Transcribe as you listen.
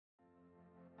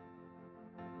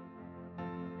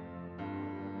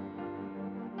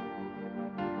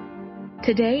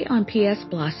Today on PS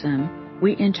Blossom,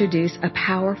 we introduce a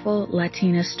powerful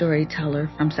Latina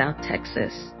storyteller from South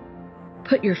Texas.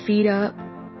 Put your feet up,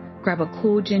 grab a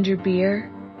cool ginger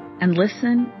beer, and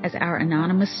listen as our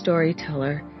anonymous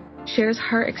storyteller shares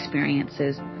her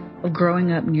experiences of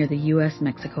growing up near the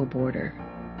U.S.-Mexico border.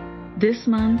 This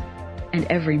month and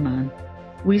every month,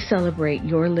 we celebrate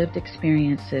your lived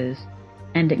experiences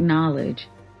and acknowledge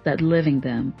that living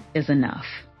them is enough.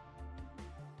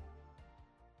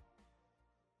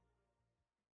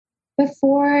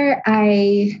 Before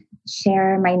I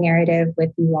share my narrative with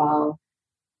you all,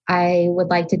 I would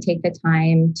like to take the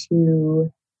time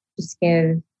to just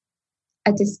give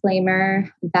a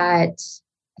disclaimer that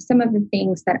some of the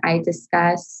things that I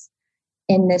discuss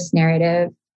in this narrative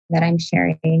that I'm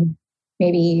sharing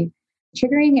may be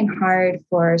triggering and hard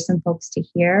for some folks to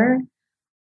hear.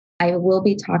 I will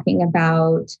be talking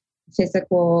about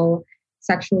physical,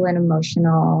 sexual, and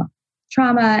emotional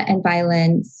trauma and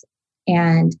violence,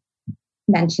 and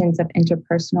mentions of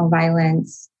interpersonal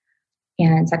violence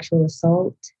and sexual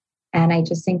assault. And I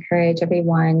just encourage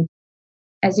everyone,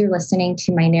 as you're listening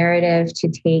to my narrative, to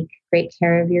take great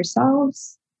care of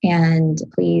yourselves and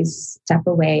please step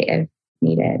away if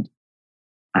needed.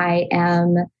 I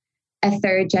am a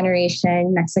third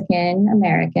generation Mexican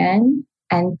American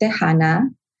and Tejana,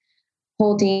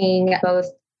 holding both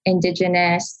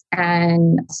Indigenous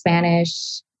and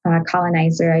Spanish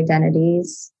colonizer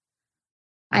identities.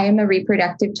 I am a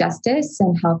reproductive justice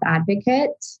and health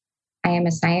advocate. I am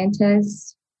a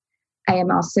scientist. I am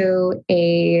also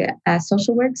a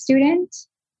social work student.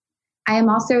 I am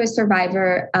also a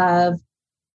survivor of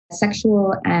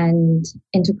sexual and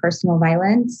interpersonal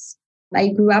violence.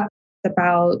 I grew up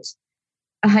about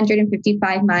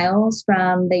 155 miles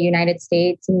from the United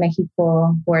States and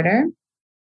Mexico border.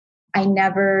 I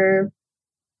never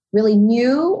really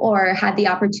knew or had the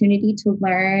opportunity to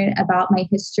learn about my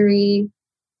history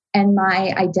and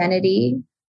my identity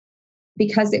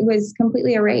because it was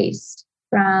completely erased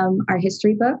from our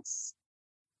history books.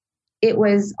 It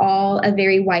was all a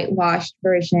very whitewashed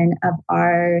version of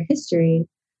our history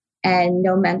and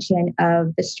no mention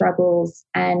of the struggles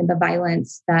and the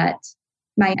violence that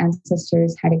my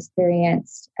ancestors had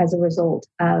experienced as a result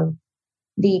of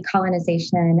the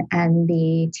colonization and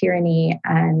the tyranny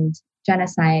and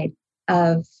genocide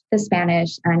of the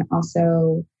Spanish and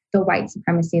also the white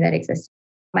supremacy that existed.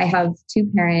 I have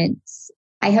two parents.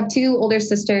 I have two older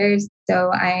sisters,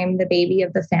 so I'm the baby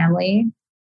of the family.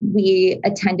 We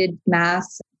attended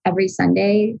Mass every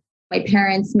Sunday. My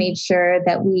parents made sure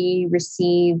that we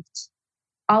received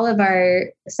all of our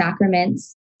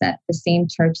sacraments at the same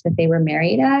church that they were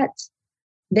married at.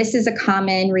 This is a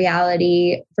common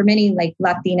reality for many, like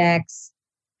Latinx.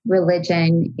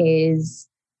 Religion is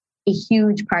a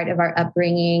huge part of our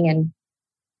upbringing and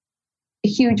a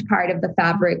huge part of the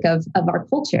fabric of our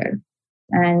culture.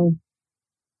 And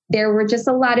there were just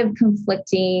a lot of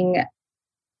conflicting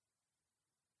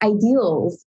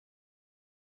ideals.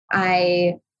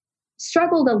 I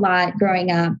struggled a lot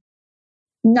growing up,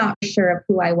 not sure of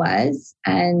who I was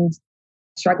and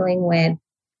struggling with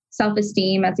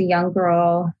self-esteem as a young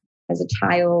girl, as a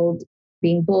child,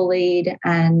 being bullied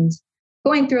and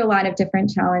going through a lot of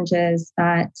different challenges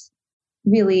that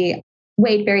really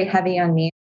weighed very heavy on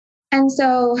me. And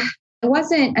so it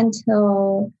wasn't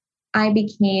until I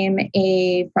became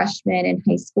a freshman in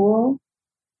high school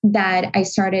that I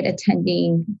started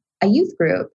attending a youth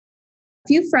group. A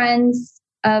few friends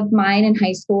of mine in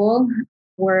high school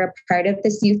were a part of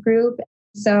this youth group.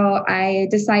 So I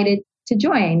decided to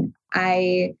join.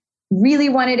 I really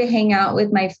wanted to hang out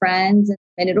with my friends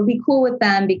and it'll be cool with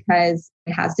them because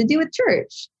it has to do with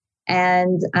church.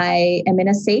 And I am in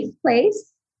a safe place.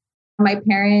 My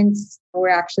parents were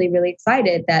actually really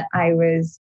excited that I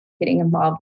was getting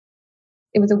involved.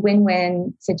 It was a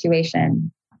win-win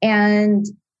situation. And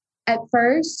at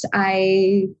first,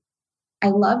 I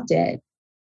loved it.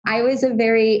 I was a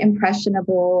very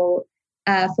impressionable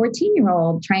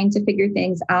 14-year-old trying to figure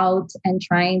things out and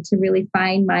trying to really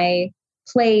find my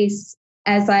place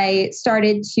as I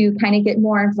started to kind of get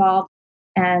more involved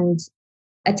and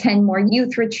attend more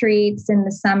youth retreats in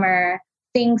the summer.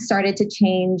 Things started to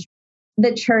change.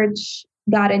 The church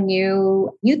got a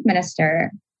new youth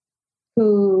minister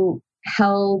who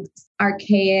held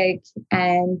archaic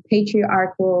and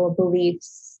patriarchal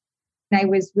beliefs. And I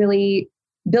was really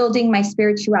building my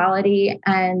spirituality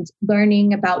and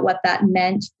learning about what that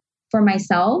meant for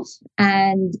myself.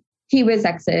 And he was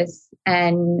sexist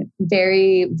and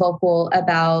very vocal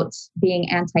about being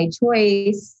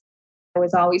anti-choice. I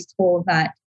was always told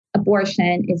that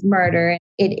abortion is murder.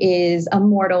 It is a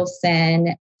mortal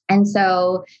sin. And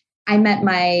so I met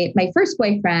my first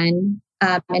boyfriend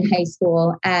in high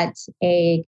school at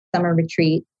a summer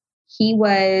retreat. He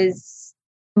was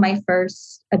my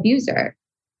first abuser.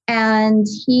 And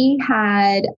he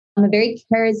had a very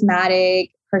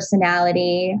charismatic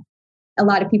personality. A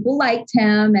lot of people liked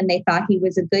him and they thought he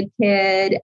was a good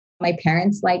kid. My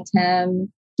parents liked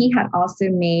him. He had also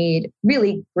made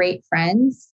really great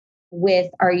friends with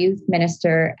our youth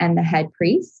minister and the head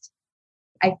priest.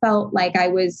 I felt like I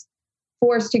was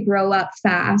forced to grow up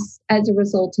fast as a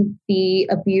result of the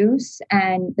abuse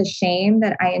and the shame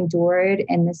that I endured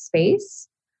in this space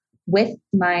with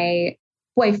my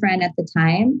boyfriend at the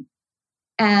time.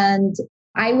 And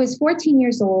I was 14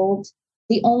 years old.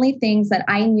 The only things that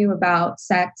I knew about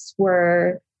sex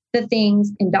were the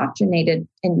things indoctrinated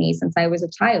in me since I was a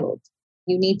child.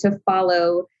 You need to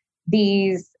follow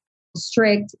these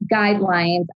strict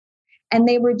guidelines. And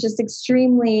they were just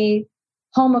extremely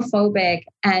homophobic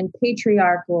and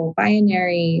patriarchal,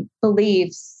 binary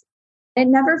beliefs. It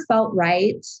never felt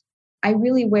right. I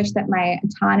really wish that my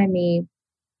autonomy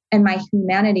and my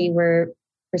humanity were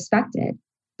respected,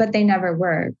 but they never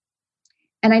were.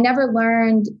 And I never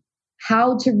learned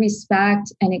how to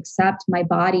respect and accept my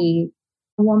body,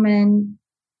 woman,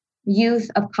 youth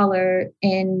of color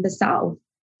in the South.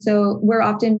 So we're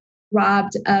often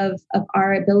robbed of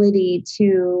our ability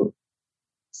to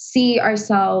see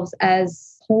ourselves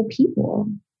as whole people,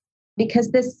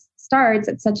 because this starts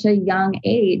at such a young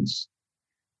age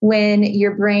when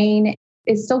your brain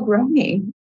is still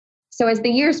growing. So as the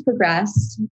years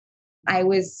progressed, I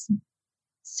was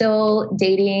still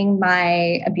dating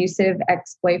my abusive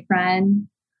ex-boyfriend.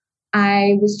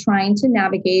 I was trying to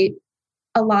navigate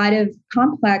a lot of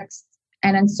complex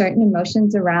and uncertain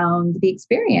emotions around the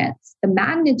experience, the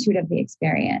magnitude of the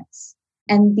experience,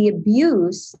 and the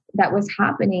abuse that was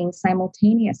happening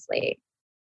simultaneously.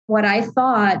 What I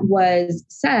thought was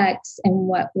sex and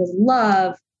what was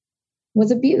love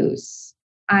was abuse.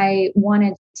 I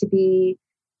wanted to be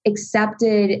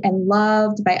accepted and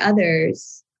loved by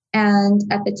others. And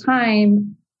at the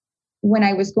time, when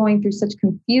I was going through such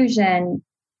confusion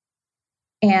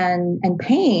and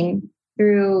pain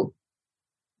through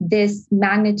this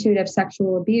magnitude of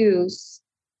sexual abuse,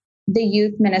 the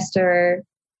youth minister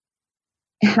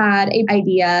had an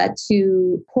idea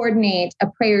to coordinate a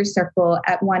prayer circle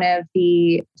at one of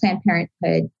the Planned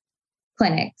Parenthood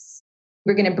clinics.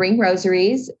 We're going to bring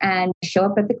rosaries and show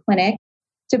up at the clinic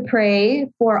to pray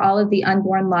for all of the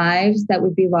unborn lives that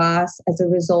would be lost as a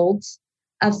result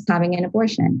of having an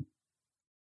abortion.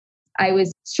 I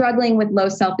was struggling with low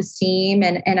self-esteem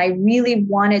and I really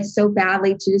wanted so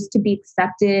badly to be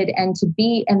accepted and to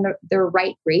be in the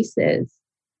right graces,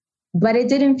 but it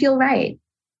didn't feel right.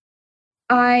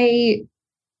 I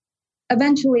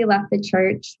eventually left the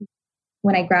church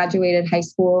when I graduated high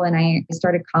school and I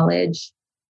started college.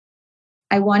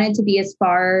 I wanted to be as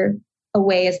far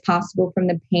away as possible from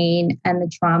the pain and the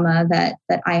trauma that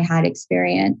I had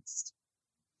experienced.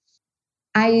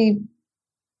 I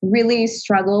really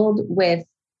struggled with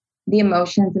the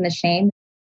emotions and the shame.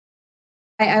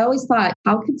 I always thought,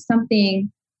 how could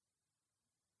something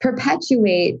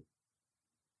perpetuate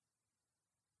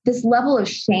this level of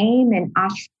shame and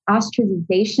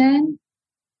ostracization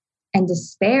and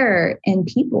despair in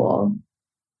people?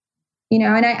 You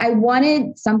know, and I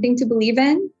wanted something to believe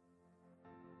in.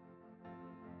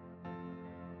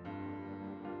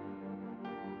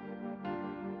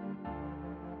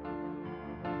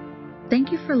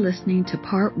 Thank you for listening to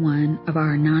part 1 of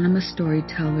our anonymous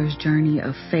storyteller's journey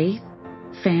of faith,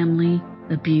 family,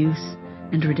 abuse,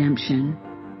 and redemption.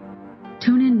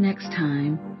 Tune in next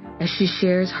time as she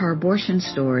shares her abortion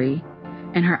story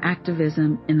and her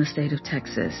activism in the state of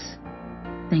Texas.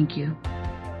 Thank you.